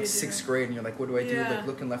back in like 6th grade and you're like, what do I do? Yeah. Like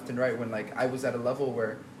looking left and right, when like I was at a level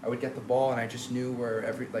where I would get the ball and I just knew where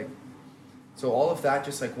so all of that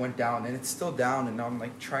just like went down, and it's still down, and now I'm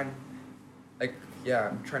like trying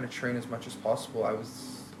to train as much as possible. Now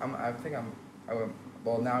I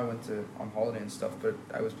went on holiday and stuff, but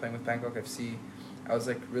I was playing with Bangkok FC. I was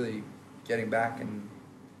like really getting back, and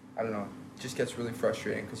I don't know, it just gets really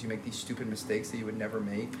frustrating because you make these stupid mistakes that you would never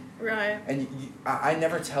make. Right. And I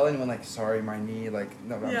never tell anyone like, sorry, my knee, like,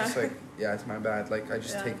 no, I'm Yeah. just like, yeah, it's my bad. Like, I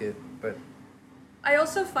just Yeah. take it, but I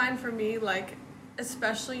also find for me, like,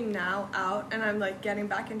 especially now out, and I'm like getting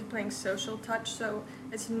back into playing social touch, so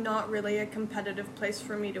it's not really a competitive place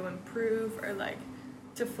for me to improve or like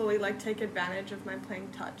to fully like take advantage of my playing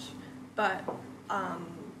touch. But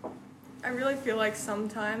I really feel like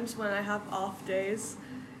sometimes when I have off days,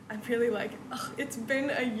 I'm really like, ugh, it's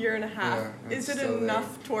been a year and a half. Yeah, Is it's it still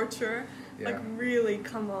enough torture? Yeah. Like, really,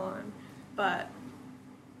 come on. But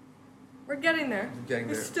we're getting there.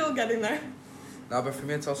 We're still getting there. No, but for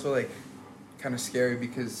me it's also like kind of scary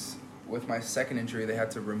because with my second injury they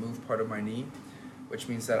had to remove part of my knee, which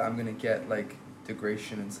means that I'm gonna get like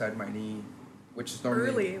degradation inside my knee, which is normally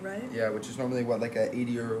early, right? Yeah, which is normally what like a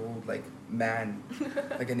 80-year-old like man,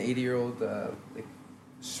 like an 80-year-old like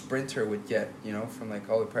sprinter would get, you know, from like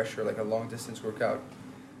all the pressure, like a long distance workout.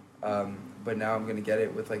 But now I'm gonna get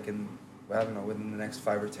it with like within the next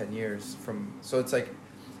 5 or 10 years from. So it's like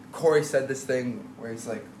Corey said this thing where he's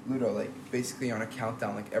like, Ludo, like basically on a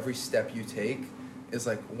countdown, like every step you take is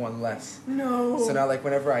like one less. No. So now like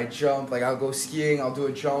whenever I jump, like I'll go skiing, I'll do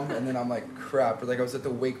a jump, and then I'm like crap. Or like I was at the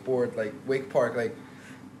wake park like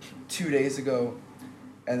 2 days ago,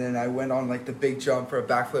 and then I went on like the big jump for a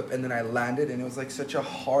backflip, and then I landed, and it was like such a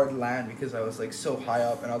hard land because I was like so high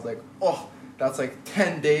up, and I was like, oh, that's like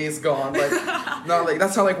 10 days gone. Like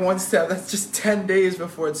that's not like one step. That's just 10 days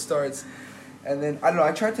before it starts. And then I don't know.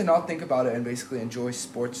 I tried to not think about it and basically enjoy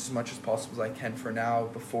sports as much as possible as I can for now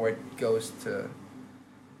before it goes to.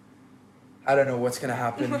 I don't know what's gonna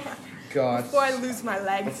happen. God. Before I lose my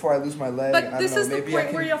leg. But this is the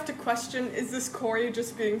point where you have to question: is this Corey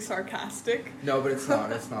just being sarcastic? No, but it's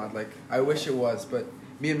not. It's not. Like I wish it was, but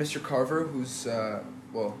me and Mr. Carver, who's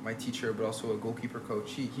my teacher, but also a goalkeeper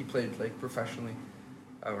coach. He played like professionally,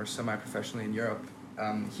 or semi-professionally in Europe.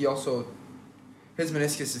 He also, his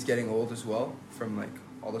meniscus is getting old as well from like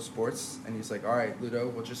all the sports, and he's like, all right, Ludo,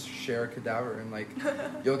 we'll just share a cadaver, and like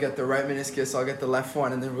you'll get the right meniscus, I'll get the left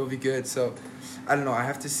one, and then we'll be good. So I don't know, I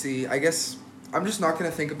have to see. I guess I'm just not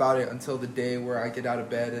gonna think about it until the day where I get out of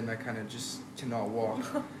bed and I kind of just cannot walk,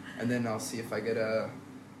 and then I'll see if I get a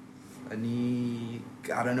knee,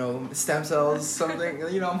 I don't know, stem cells, something.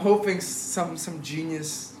 You know, I'm hoping some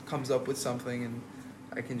genius comes up with something and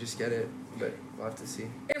I can just get it, but we'll have to see.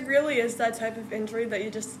 It really is that type of injury that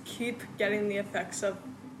you just keep getting the effects of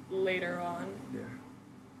later on. Yeah.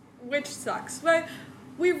 Which sucks. But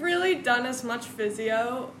we've really done as much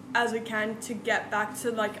physio as we can to get back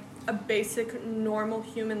to like a basic normal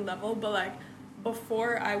human level, but like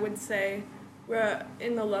before I would say we're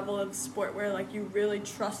in the level of sport where like you really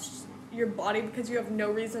trust your body because you have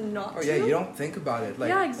no reason not to. Oh yeah, you don't think about it. Like,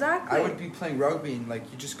 yeah, exactly. I would be playing rugby and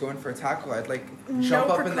like you just go in for a tackle. I'd like jump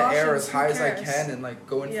up in the air as high as I can and like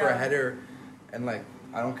go in for a header, and like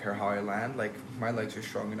I don't care how I land. Like my legs are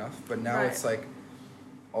strong enough. But now it's like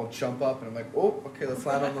I'll jump up and I'm like, oh, okay, let's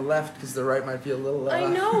land on the left because the right might be a little. I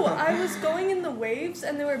know. I was going in the waves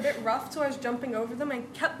and they were a bit rough, so I was jumping over them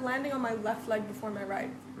and kept landing on my left leg before my right.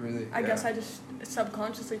 Really? I guess I just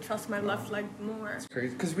subconsciously trust my left leg more. It's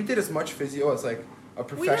crazy because we did as much physio as like a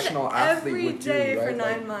professional athlete would do, right? Every day for 9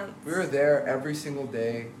 like, months. We were there every single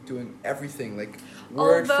day doing everything, like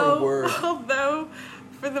word for word. Although,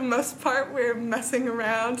 for the most part, we were messing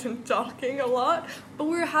around and talking a lot, but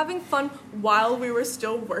we were having fun while we were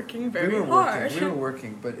still working very hard. We were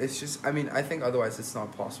working, but it's just, I mean, I think otherwise it's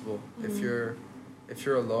not possible. If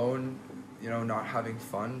you're alone, you know, not having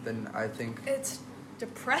fun, then I think it's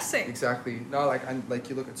depressing. Exactly. No, like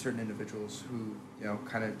you look at certain individuals who, you know,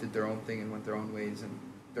 kind of did their own thing and went their own ways, and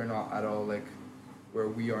they're not at all like where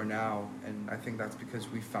we are now. And I think that's because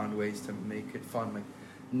we found ways to make it fun. Like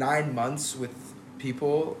 9 months with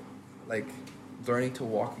people, like learning to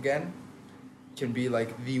walk again, can be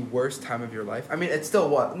like the worst time of your life. I mean, it still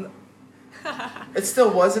was. It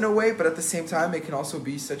still was in a way, but at the same time, it can also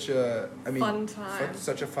be such a fun time.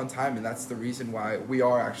 Such a fun time, and that's the reason why we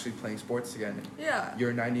are actually playing sports again. Yeah.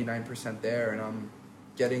 You're 99% there, and I'm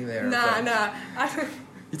getting there. Nah.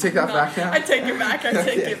 You take that back now? I take it back. I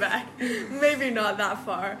take it back. Maybe not that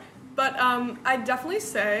far, but I'd definitely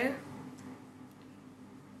say.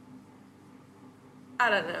 I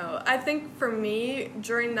don't know. I think for me,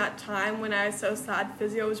 during that time when I was so sad,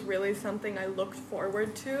 physio was really something I looked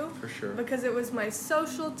forward to. For sure. Because it was my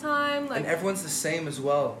social time. Like, and everyone's the same as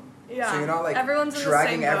well. Yeah. So you're not like everyone's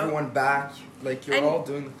dragging everyone back. Like you're all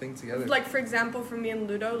doing the thing together. Like for example, for me and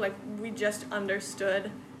Ludo, like we just understood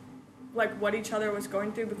like what each other was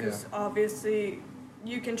going through, because obviously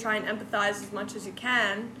you can try and empathize as much as you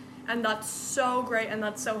can, and that's so great and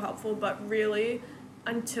that's so helpful, but really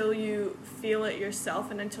until you feel it yourself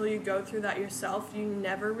and until you go through that yourself, you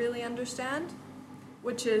never really understand,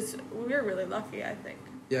 which is, we're really lucky, I think.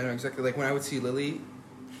 Yeah, no, exactly. Like when I would see Lily,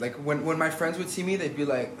 like when my friends would see me, they'd be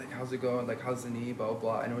like how's it going? Like, how's the knee? Blah, blah,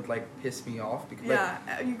 blah. And it would like piss me off because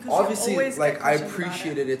obviously like I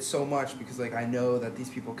appreciated it so much because like I know that these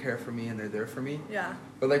people care for me and they're there for me. Yeah.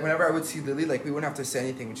 But like whenever I would see Lily, like we wouldn't have to say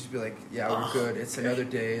anything. We'd just be like, yeah, we're good. It's another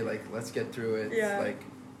day. Like, let's get through it. Yeah. Like,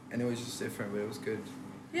 and it was just different, but it was good.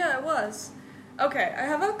 Yeah, it was. Okay, I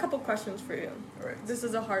have a couple questions for you. All right. This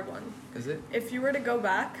is a hard one. Is it? If you were to go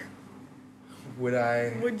back, would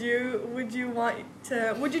I? Would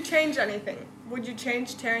you change anything? Would you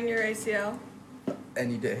change tearing your ACL?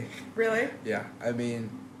 Any day. Really? Yeah. I mean,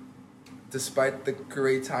 despite the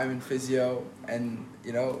great time in physio and,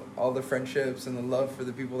 you know, all the friendships and the love for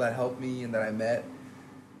the people that helped me and that I met,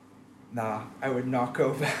 nah, I would not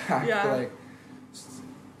go back. Yeah. Like,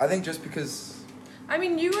 I think just because... I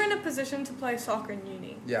mean, you were in a position to play soccer in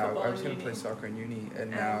uni. Yeah, I was going to play soccer in uni, and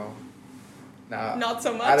now... Not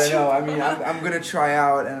so much. I don't know. I mean, I'm going to try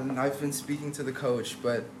out, and I've been speaking to the coach,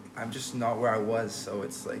 but I'm just not where I was. So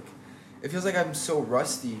it's like, it feels like I'm so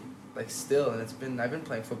rusty, like still. And I've been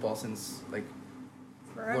playing football since like,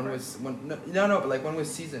 Forever. but like when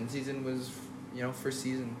was season? Season was, first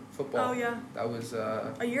season football. Oh, yeah. That was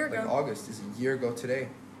A year like ago. August. Is a year ago today.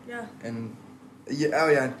 Yeah. And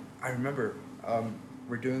yeah, I remember.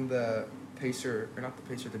 We're doing the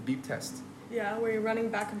beep test. Yeah, where you're running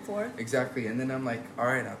back and forth. Exactly, and then I'm like, all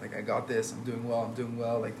right, I got this. I'm doing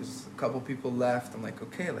well. Like, there's a couple people left. I'm like,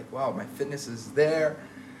 okay, like, wow, my fitness is there.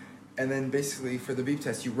 And then basically for the beep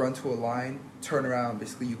test, you run to a line, turn around,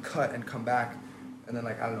 basically you cut and come back. And then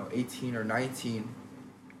like, I don't know, 18 or 19,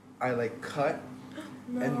 I like cut,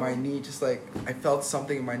 and my knee just like, I felt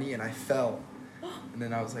something in my knee and I fell. And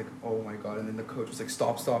then I was like, oh my God. And then the coach was like,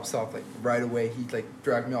 stop, like right away. He like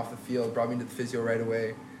dragged me off the field, brought me to the physio right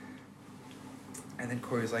away. And then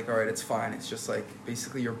Corey's like, all right, it's fine. It's just like,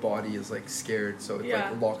 basically your body is like scared. So it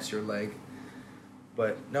like locks your leg.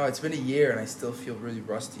 But no, it's been a year and I still feel really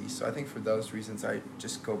rusty. So I think for those reasons, I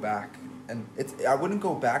just go back. And I wouldn't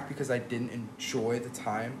go back because I didn't enjoy the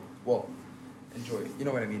time. Well, enjoy, you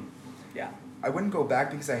know what I mean? Yeah. I wouldn't go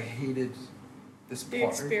back because I hated the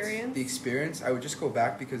experience. I would just go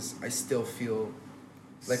back because I still feel,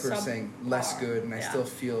 like we were saying, less good, and I still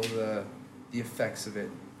feel the effects of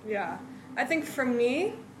it. Yeah. I think for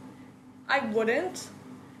me, I wouldn't,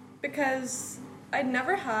 because I'd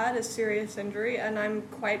never had a serious injury, and I'm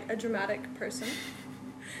quite a dramatic person.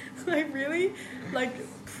 So I really,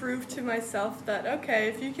 proved to myself that, okay,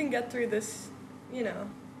 if you can get through this, you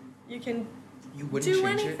can do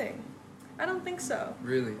anything. I don't think so.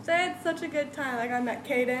 Really? So I had such a good time. Like, I met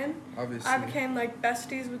Kaden. Obviously. I became,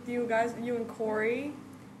 besties with you guys, you and Corey.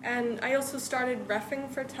 And I also started reffing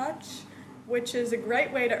for Touch, which is a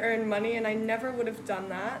great way to earn money, and I never would have done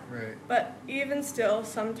that. Right. But even still,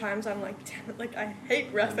 sometimes I'm like, damn it, I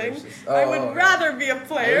hate reffing. I would rather be a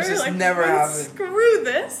player. Screw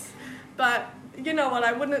this. But, you know what,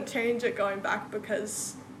 I wouldn't change it going back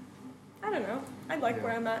because, I don't know, I like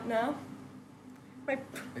where I'm at now.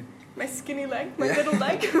 My skinny leg, my little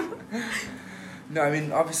leg. No, I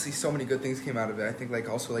mean, obviously so many good things came out of it. I think,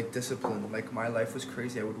 also, discipline. Like, my life was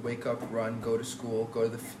crazy. I would wake up, run, go to school, go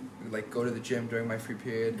to the gym during my free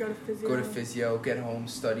period. Go to physio, get home,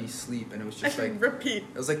 study, sleep. And it was just, repeat.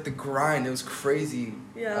 It was, the grind. It was crazy.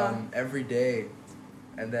 Yeah. Every day.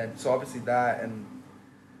 And then, so obviously that,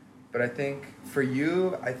 but I think, for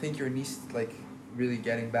you, I think your niece, really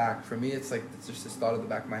getting back. For me, it's, it's just this thought at the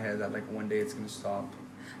back of my head that, one day it's going to stop.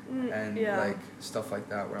 And stuff like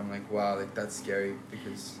that where I'm like, wow, that's scary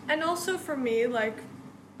because. And also for me,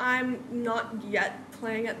 I'm not yet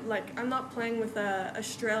playing I'm not playing with a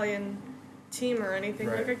Australian team or anything,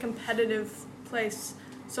 a competitive place.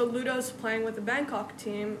 So Ludo's playing with the Bangkok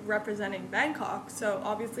team representing Bangkok, so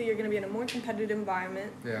obviously you're going to be in a more competitive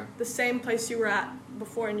environment. Yeah. The same place you were at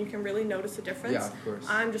before, and you can really notice a difference. Yeah, of course.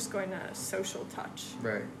 I'm just going to social Touch.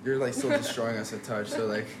 Right. You're still destroying us at Touch,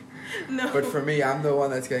 so No. But for me, I'm the one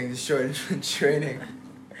that's getting destroyed in training.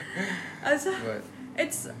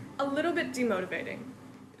 It's a little bit demotivating,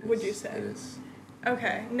 would you say? It is.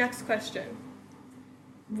 Okay, next question.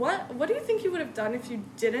 What do you think you would have done if you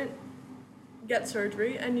didn't get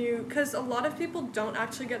surgery because a lot of people don't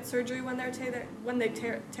actually get surgery when they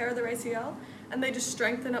tear their ACL, and they just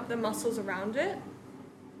strengthen up the muscles around it,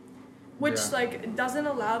 which doesn't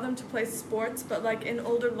allow them to play sports, but in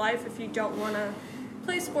older life, if you don't want to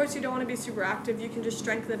play sports, you don't want to be super active, you can just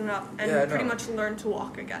strengthen it up and pretty much learn to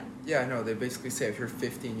walk again. Yeah, I know. They basically say if you're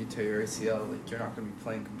 15 you tear your ACL, you're not going to be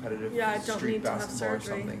playing competitive street basketball or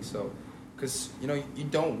something. So because, you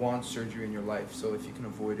don't want surgery in your life, so if you can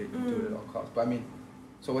avoid it, you do it at all costs. But,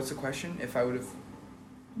 so what's the question? If I would have...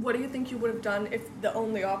 What do you think you would have done if the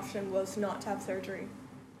only option was not to have surgery?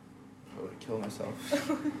 I would have killed myself.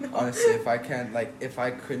 No. Honestly, if I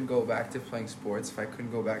couldn't go back to playing sports,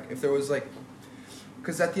 if there was,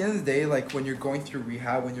 because at the end of the day, when you're going through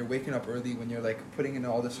rehab, when you're waking up early, when you're, putting in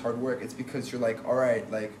all this hard work, it's because you're all right,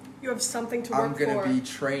 you have something to work for. I'm going to be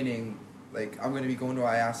training... I'm going to be going to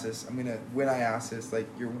IASIS. I'm going to win IASIS.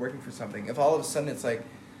 You're working for something. If all of a sudden it's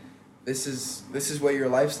this is what your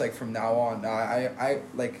life's like from now on. I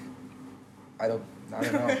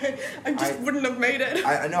don't know. I just wouldn't have made it.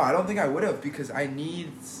 I don't think I would have because I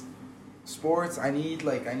need sports. I need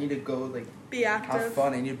to go be active. Have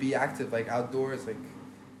fun. I need to be active outdoors,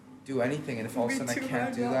 do anything. And if all of a sudden I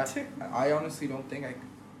can't do that, I honestly don't think I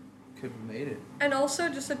could have made it. And also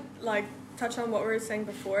just to touch on what we were saying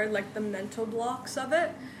before, the mental blocks of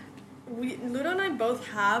it. Ludo and I both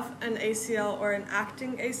have an ACL or an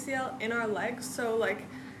acting ACL in our legs, so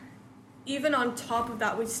even on top of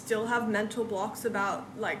that, we still have mental blocks about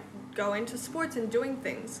going to sports and doing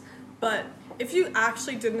things. But if you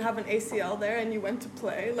actually didn't have an ACL there and you went to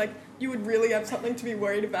play, like, you would really have something to be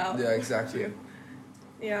worried about. Yeah, exactly.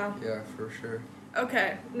 Yeah. Yeah, for sure.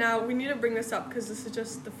 Okay, now we need to bring this up because this is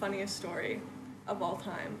just the funniest story of all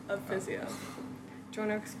time of physio. Do you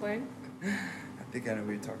want to explain? I think I know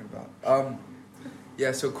what you're talking about.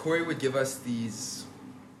 Yeah, so Corey would give us these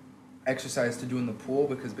exercises to do in the pool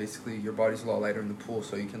because basically your body's a lot lighter in the pool,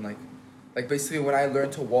 so you can like basically when I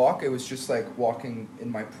learned to walk, it was just like walking in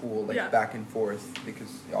my pool, like back and forth because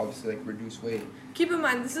obviously like reduce weight. Keep in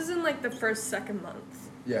mind, this is in like the second month.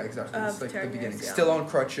 Yeah, exactly. It's like the beginning. ACL. Still on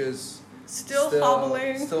crutches. Still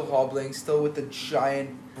hobbling. Still hobbling. Still with the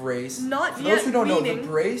giant brace. Not For yet those who don't know, the reading.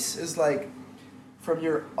 brace is like from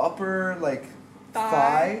your upper like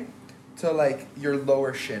thigh to like your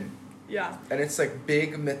lower shin. Yeah. And it's like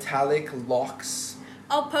big metallic locks.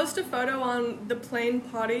 I'll post a photo on the Plain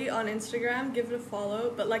Potty on Instagram. Give it a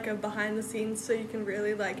follow, but like a behind the scenes so you can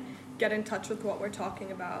really like get in touch with what we're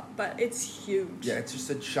talking about. But it's huge. Yeah, it's just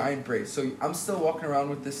a giant brace. So I'm still walking around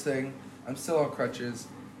with this thing. I'm still on crutches.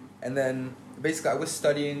 And then basically I was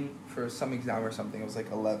studying for some exam or something. I was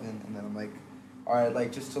like 11, and then I'm like, all right,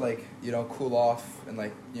 like just to like, you know, cool off and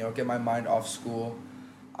like, you know, get my mind off school.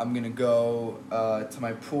 I'm going to go to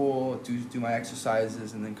my pool, do my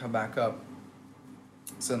exercises, and then come back up.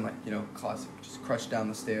 So then, like, you know, classic, just crutch down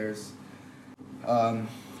the stairs, go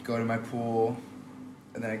to my pool,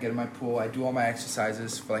 and then I get in my pool. I do all my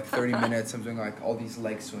exercises for like 30 minutes. I'm doing like all these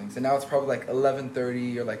leg swings. And now it's probably like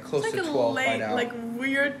 11:30 or like close it's like to 12 late, by now. like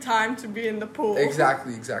weird time to be in the pool.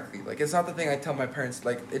 Exactly. Like, it's not the thing I tell my parents.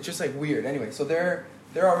 Like, it's just like weird. Anyway, so they're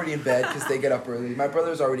already in bed because they get up early. My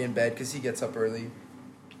brother's already in bed because he gets up early.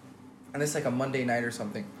 And it's like a Monday night or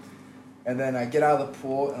something. And then I get out of the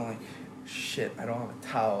pool and I'm like, shit, I don't have a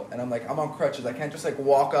towel. And I'm like, I'm on crutches. I can't just like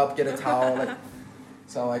walk up, get a towel. Like,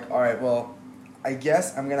 so I'm like, all right, well, I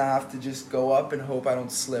guess I'm gonna have to just go up and hope I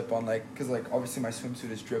don't slip on like, cause like obviously my swimsuit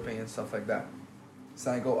is dripping and stuff like that.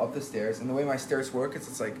 So I go up the stairs, and the way my stairs work is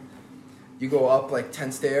it's like, you go up like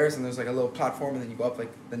 10 stairs and there's like a little platform, and then you go up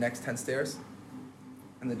like the next 10 stairs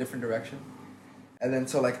in the different direction. And then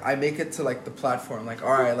so like I make it to like the platform, like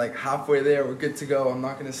all right, like halfway there, we're good to go. I'm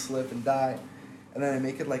not gonna slip and die. And then I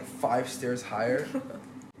make it like 5 stairs higher,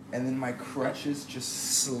 and then my crutches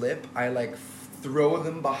just slip. I like throw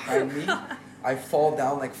them behind me. I fall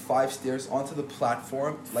down like 5 stairs onto the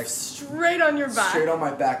platform, like straight on your back. Straight on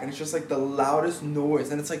my back, and it's just like the loudest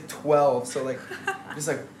noise, and it's like 12, so like just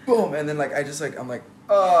like boom, and then like I just like I'm like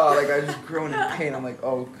oh, like I just groan in pain. I'm like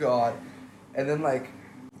oh god, and then like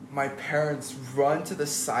my parents run to the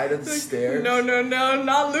side of the stairs. No,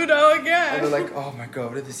 not Ludo again. And they're like, oh my god,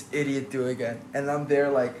 what did this idiot do again? And I'm there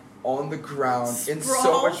like on the ground in so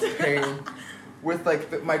Sprawled. much pain. With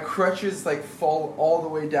like my crutches like fall all the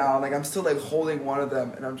way down, like I'm still like holding one of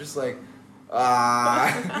them, and I'm just like,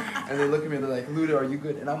 and they look at me and they're like, Ludo, are you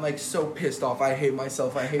good? And I'm like so pissed off. I hate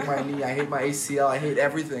myself. I hate my knee. I hate my ACL. I hate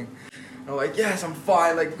everything. And I'm like, yes, I'm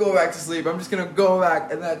fine. Like go back to sleep. I'm just gonna go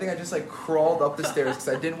back. And then I think I just like crawled up the stairs because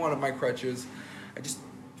I didn't want my crutches. I just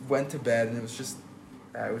went to bed, and it was just.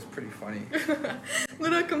 It was pretty funny.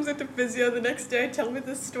 Ludo comes into physio the next day, tell me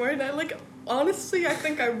this story, and I like, honestly, I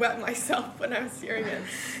think I wet myself when I was hearing it.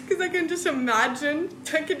 Because I can just imagine,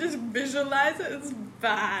 I can just visualize it, it's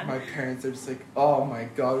bad. My parents are just like, oh my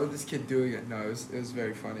god, what is this kid doing? No, it was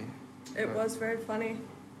very funny. It was very funny.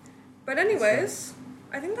 But anyways,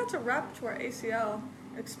 I think that's a wrap to our ACL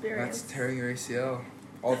experience. That's tearing your ACL.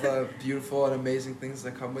 All the beautiful and amazing things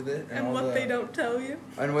that come with it. And what they don't tell you.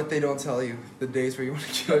 And what they don't tell you. The days where you want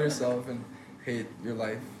to kill yourself and hate your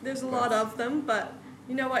life. There's a lot of them, but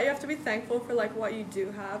you know what? You have to be thankful for like what you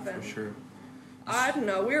do have. And for sure. I don't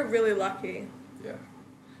know. We're really lucky. Yeah.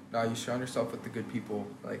 No, you surround yourself with the good people.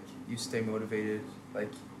 Like, you stay motivated.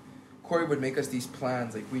 Like, Corey would make us these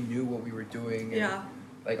plans. Like, we knew what we were doing. And, yeah.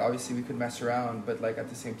 Like, obviously we could mess around, but like at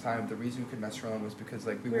the same time, the reason we could mess around was because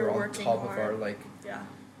like we were on top hard. of our like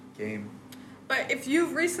game. But if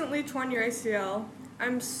you've recently torn your ACL,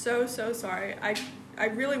 I'm so sorry. I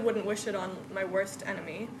really wouldn't wish it on my worst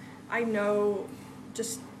enemy. I know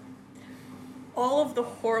just all of the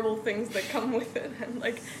horrible things that come with it, and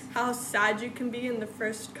like how sad you can be in the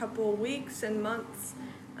first couple weeks and months.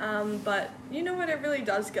 But you know what? It really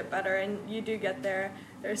does get better, and you do get there.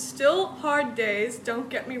 There's still hard days, don't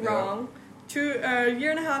get me wrong. A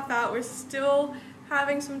year and a half out, we're still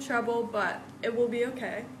having some trouble, but it will be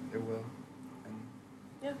okay. It will. And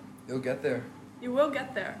yeah. You'll get there. You will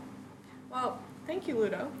get there. Well, thank you,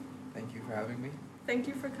 Ludo. Thank you for having me. thank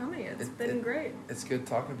you for coming. It's been great. It's good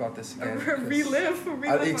talking about this again. Relive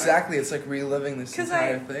exactly, it's like reliving this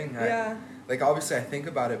entire thing. Yeah. Like, obviously, I think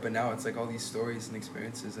about it, but now it's like all these stories and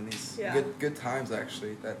experiences and these good times,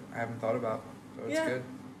 actually, that I haven't thought about. So it's good.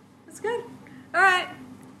 It's good. All right.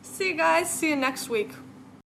 See you guys. See you next week.